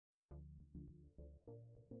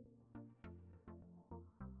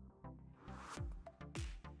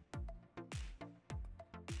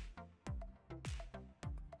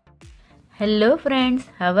Hello friends,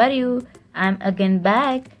 how are you? I'm again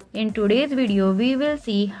back. In today's video, we will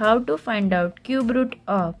see how to find out cube root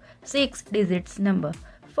of 6 digits number.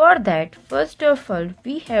 For that, first of all,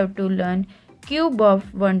 we have to learn cube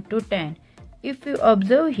of 1 to 10. If you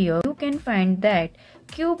observe here, you can find that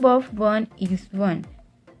cube of 1 is 1,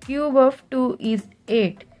 cube of 2 is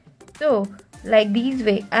 8. So, like this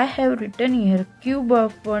way, I have written here cube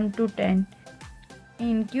of 1 to 10.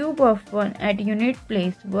 In cube of 1 at unit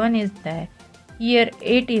place 1 is there, here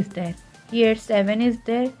 8 is there, here 7 is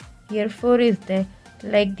there, here 4 is there.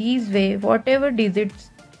 Like this way, whatever digits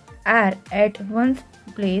are at one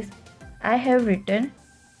place I have written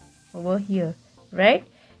over here, right?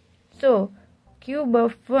 So cube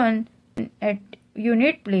of 1 at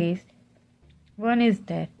unit place 1 is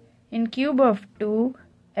there. In cube of 2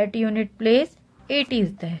 at unit place 8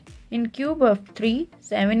 is there. In cube of 3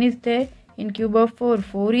 7 is there. In cube of 4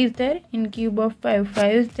 4 is there. In cube of 5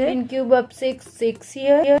 5 is there. In cube of 6 6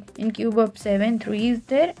 here. In cube of 7 3 is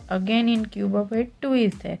there. Again in cube of 8 2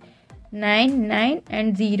 is there. 9 9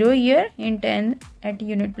 and 0 here. In 10 at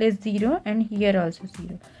unit place 0 and here also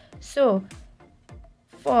 0. So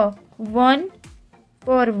for 1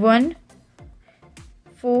 4 1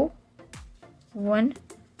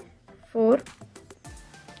 4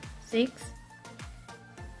 6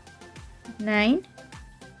 9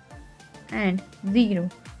 and 0,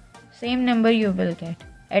 same number you will get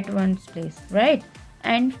at one's place, right?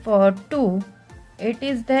 And for 2 8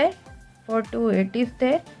 is there, for 2 8 is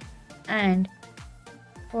there, and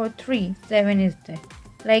for 3 7 is there.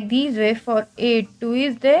 Like this way, for 8 2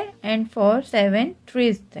 is there, and for 7 3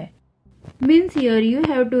 is there. Means here you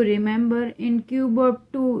have to remember, in cube of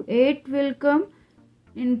 2 8 will come,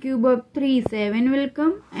 in cube of 3 7 will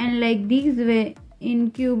come, and like this way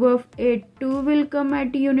in cube of 8 2 will come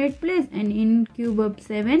at unit place, and in cube of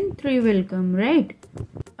 7 3 will come, right?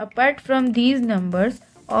 Apart from these numbers,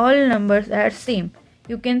 all numbers are same,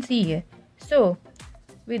 you can see here. So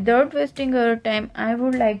without wasting our time, I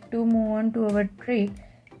would like to move on to our trick.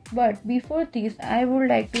 But before this, I would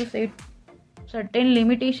like to say certain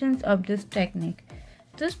limitations of this technique.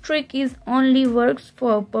 This trick is only works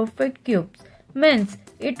for perfect cubes, means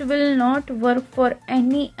it will not work for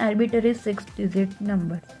any arbitrary 6-digit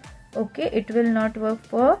numbers. Okay, it will not work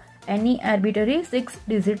for any arbitrary 6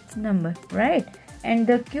 digits number, right? And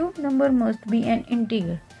the cube number must be an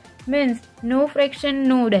integer, means no fraction,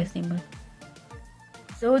 no decimal.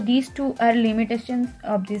 So these two are limitations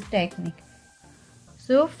of this technique.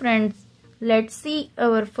 So friends, let's see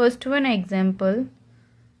our first one example,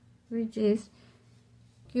 which is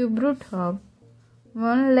cube root of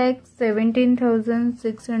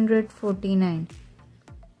 1,17,649.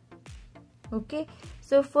 Okay,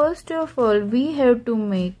 so first of all, we have to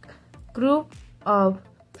make group of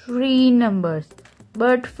 3 numbers,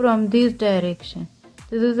 but from this direction.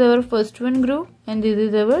 This is our first one group, and this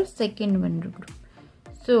is our second one group.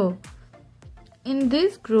 So in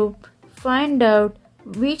this group, find out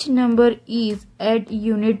which number is at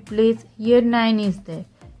unit place. Here 9 is there.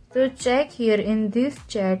 So check here in this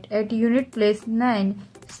chat at unit place 9.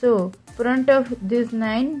 So front of this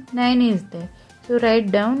 9 is there. So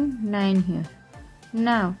write down 9 here.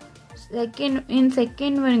 Now in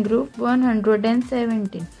second one group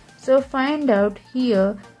 117. So find out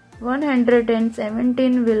here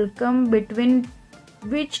 117 will come between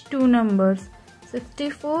which two numbers?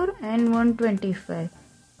 64 and 125.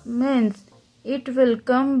 Means it will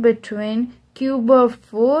come between cube of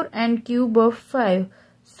 4 and cube of 5.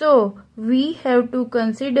 So we have to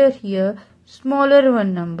consider here smaller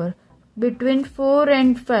one number between 4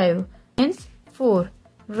 and 5, means 4,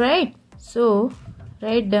 right? So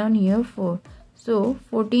write down here 4. So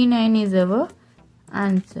 49 is our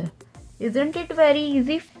answer. Isn't it very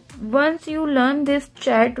easy? Once you learn this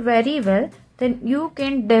chart very well, then you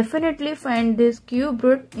can definitely find this cube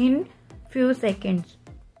root in few seconds.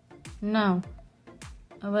 Now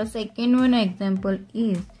our second one example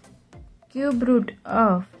is cube root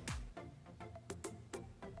of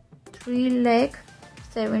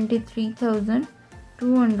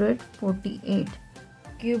 3,73,248.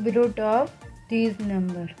 Cube root of these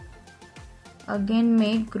number. Again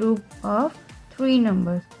make group of 3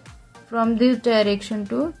 numbers from this direction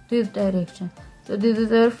to this direction. So this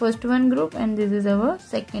is our first one group, and this is our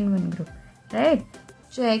second one group, right?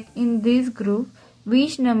 Check in this group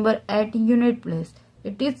which number at unit place.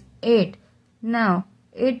 It is 8. Now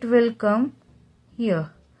it will come here.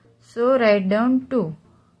 So write down 2.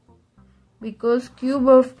 Because cube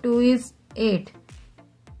of 2 is 8.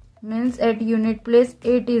 Means at unit place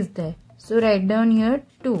 8 is there. So write down here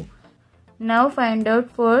 2. Now find out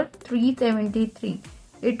for 373.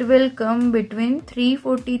 It will come between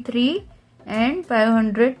 343 and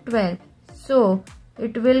 512. So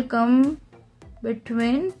it will come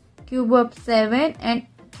between cube of 7 and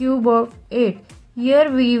cube of 8.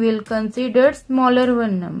 Here we will consider smaller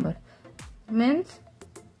one number. Means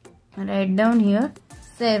write down here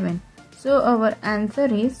 7. So our answer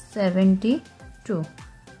is 72.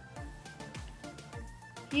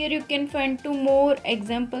 Here you can find 2 more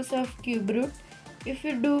examples of cube root. If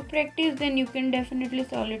you do practice, then you can definitely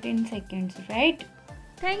solve it in seconds, right?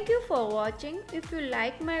 Thank you for watching. If you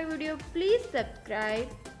like my video, please subscribe,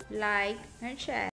 like and share.